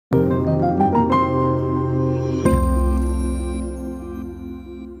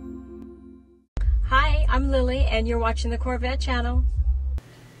and you're watching the Corvette channel.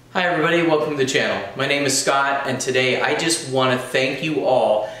 Hi everybody, welcome to the channel. My name is Scott, and today I just want to thank you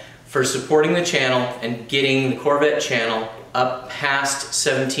all for supporting the channel and getting the Corvette channel up past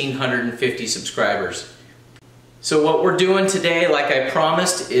 1,750 subscribers. So what we're doing today, like I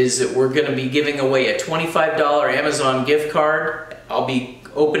promised, is that we're going to be giving away a $25 Amazon gift card. I'll be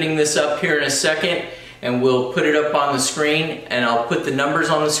opening this up here in a second, and we'll put it up on the screen, and I'll put the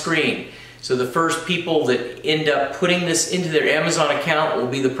numbers on the screen. So the first people that end up putting this into their Amazon account will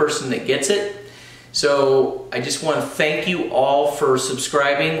be the person that gets it. So I just want to thank you all for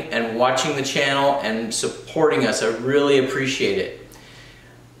subscribing and watching the channel and supporting us. I really appreciate it.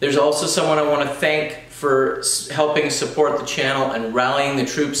 There's also someone I want to thank for helping support the channel and rallying the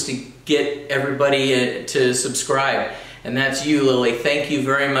troops to get everybody to subscribe. And that's you, Lily. Thank you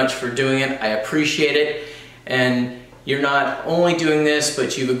very much for doing it. I appreciate it. And you're not only doing this,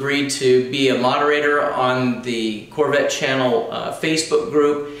 but you've agreed to be a moderator on the Corvette channel Facebook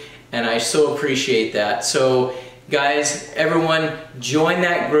group, and I so appreciate that. So guys, everyone join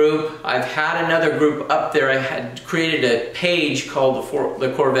that group. I've had another group up there. I had created a page called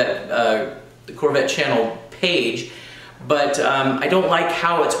the Corvette channel page, but I don't like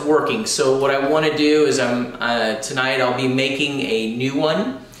how it's working. So what I want to do is tonight I'll be making a new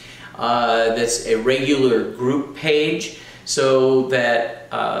one that's a regular group page so that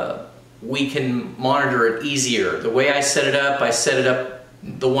we can monitor it easier. The way I set it up,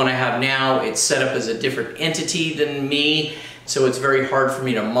 the one I have now, it's set up as a different entity than me, so it's very hard for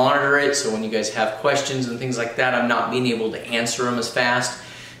me to monitor it. So when you guys have questions and things like that, I'm not being able to answer them as fast.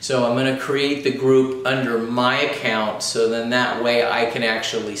 So I'm going to create the group under my account, so then that way I can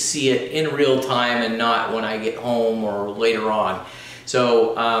actually see it in real time and not when I get home or later on.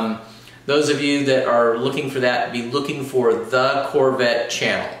 So those of you that are looking for that, be looking for the Corvette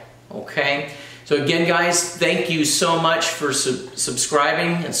channel, okay? So again, guys, thank you so much for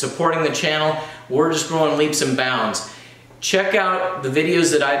subscribing and supporting the channel. We're just growing leaps and bounds. Check out the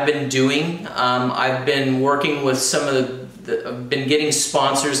videos that I've been doing. I've been working with some of I've been getting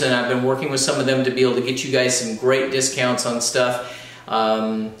sponsors, and I've been working with some of them to be able to get you guys some great discounts on stuff.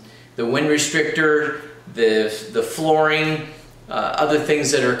 The wind restrictor, the flooring, other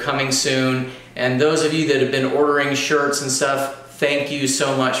things that are coming soon. And those of you that have been ordering shirts and stuff, thank you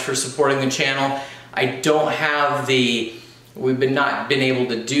so much for supporting the channel. I don't have we've not been able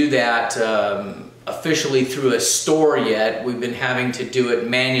to do that officially through a store yet. We've been having to do it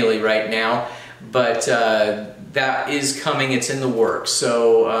manually right now, but that is coming. It's in the works,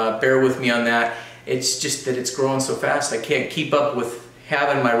 so bear with me on that. It's just that it's growing so fast I can't keep up with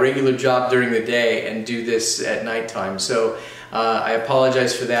having my regular job during the day and do this at nighttime. So I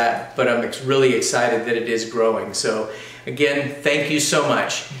apologize for that, but I'm really excited that it is growing. So again, thank you so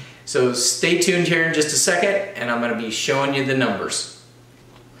much. So stay tuned here in just a second, and I'm going to be showing you the numbers.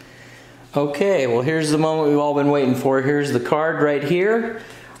 Okay, well here's the moment we've all been waiting for. Here's the card right here.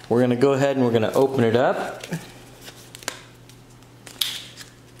 We're going to go ahead and we're going to open it up.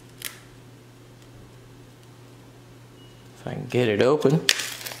 If I can get it open.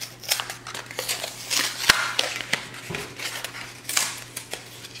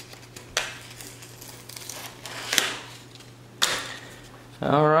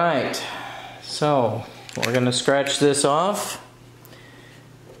 Alright, so we're going to scratch this off,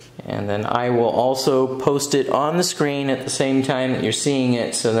 and then I will also post it on the screen at the same time that you're seeing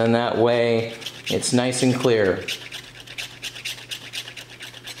it, so then that way it's nice and clear.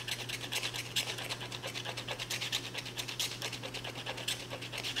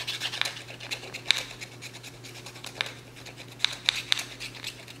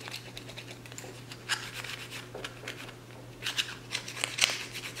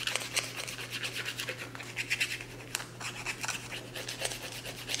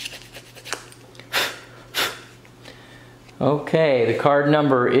 Okay, the card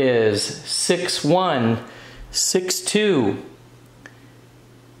number is 6162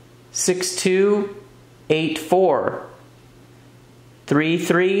 6284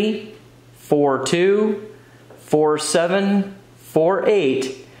 3342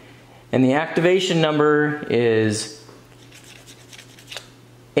 4748, and the activation number is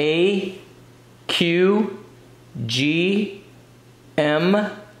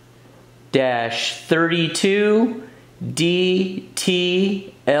AQGM-32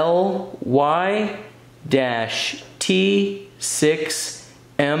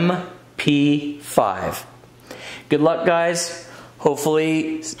 DTLY-T6MP5. Good luck, guys.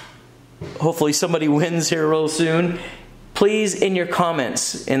 Hopefully somebody wins here real soon. Please, in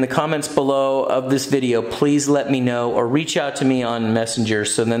the comments below of this video, please let me know, or reach out to me on Messenger,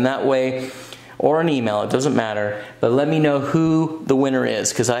 so then that way or an email, it doesn't matter, but let me know who the winner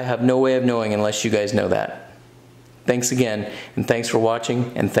is, because I have no way of knowing unless you guys know that. Thanks again, and thanks for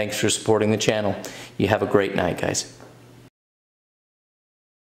watching, and thanks for supporting the channel. You have a great night, guys.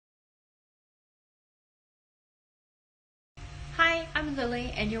 Hi, I'm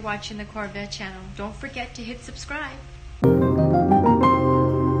Lily, and you're watching the Corvette channel. Don't forget to hit subscribe.